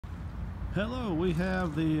Hello, we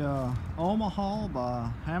have the Omaha by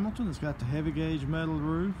Hamilton. It's got the heavy gauge metal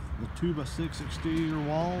roof, the 2x6 exterior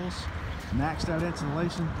walls, maxed out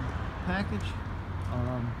insulation package.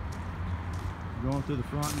 Going through the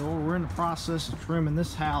front door. We're in the process of trimming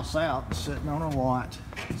this house out. It's sitting on a lot.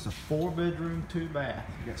 It's a 4-bedroom, 2-bath.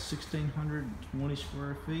 You got 1,620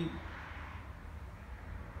 square feet.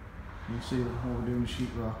 You can see that we're doing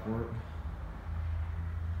sheetrock work.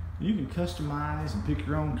 You can customize and pick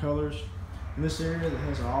your own colors. In this area that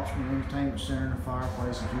has an optional entertainment center and a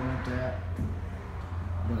fireplace if you want that.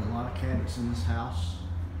 There's a lot of cabinets in this house.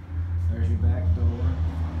 There's your back door,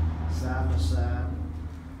 side by side.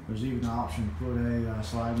 There's even an option to put a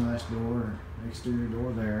sliding glass door or exterior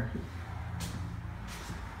door there.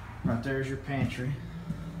 Right there's your pantry.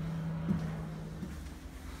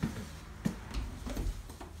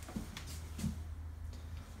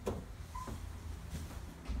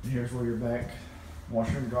 And here's where your back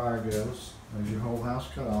washer and dryer goes. There's your whole house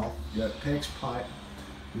cut off. You got PEX pipe.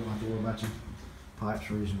 You don't have to worry about your pipes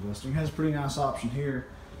freezing busting. It has a pretty nice option here.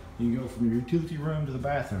 You can go from your utility room to the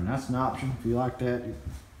bathroom. That's an option. If you like that, you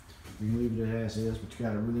can leave it as is, but you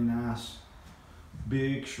got a really nice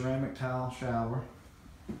big ceramic tile shower.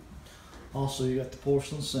 Also, you got the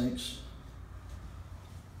porcelain sinks,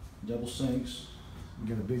 double sinks.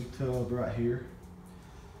 You got a big tub right here.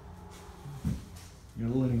 You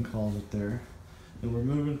got a linen closet there. Then we're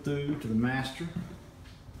moving through to the master.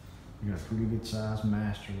 You got a pretty good sized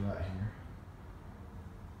master right here.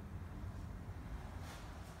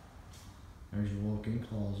 There's your walk-in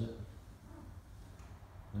closet.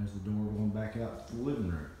 There's the door going back out to the living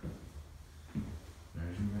room.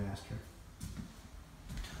 There's your master.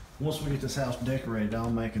 Once we get this house decorated,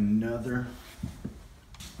 I'll make another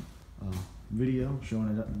video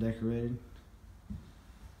showing it up and decorated.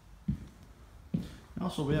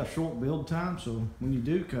 Also, we have short build time, so when you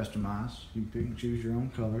do customize, you can pick and choose your own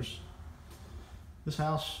colors. This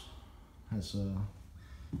house has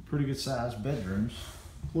pretty good sized bedrooms,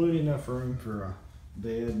 plenty enough room for a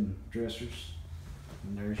bed and dressers.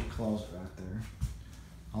 And there's your closet right there.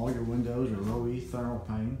 All your windows are low E thermal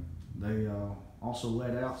paint. They also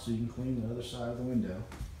let out so you can clean the other side of the window.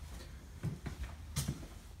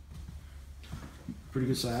 Pretty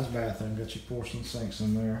good sized bathroom. Got your porcelain sinks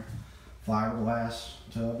in there. Fiberglass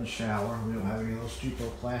tub and shower. We don't have any of those cheapo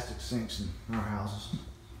plastic sinks in our houses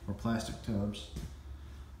or plastic tubs.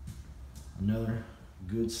 Another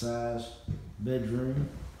good sized bedroom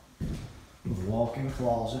with a walk-in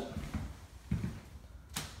closet.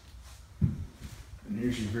 And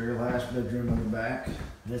here's your very last bedroom on the back.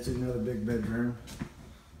 That's another big bedroom.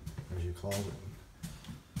 There's your closet.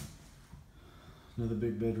 Another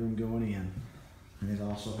big bedroom going in. And it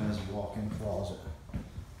also has a walk-in closet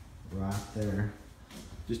right there.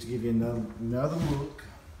 Just to give you another look,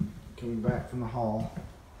 coming back from the hall,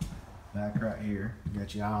 back right here, you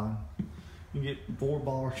got your island. You get 4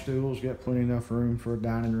 bar stools, got plenty enough room for a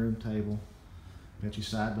dining room table. Got you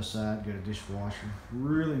side by side, got a dishwasher.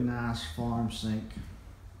 Really nice farm sink.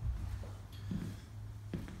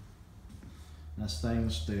 That's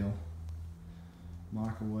stainless steel.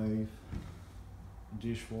 Microwave,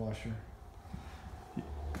 dishwasher.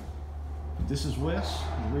 This is Wes,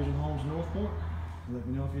 the Regional Homes Northport. Let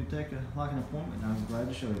me know if you'd like an appointment. I'm glad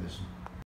to show you this one.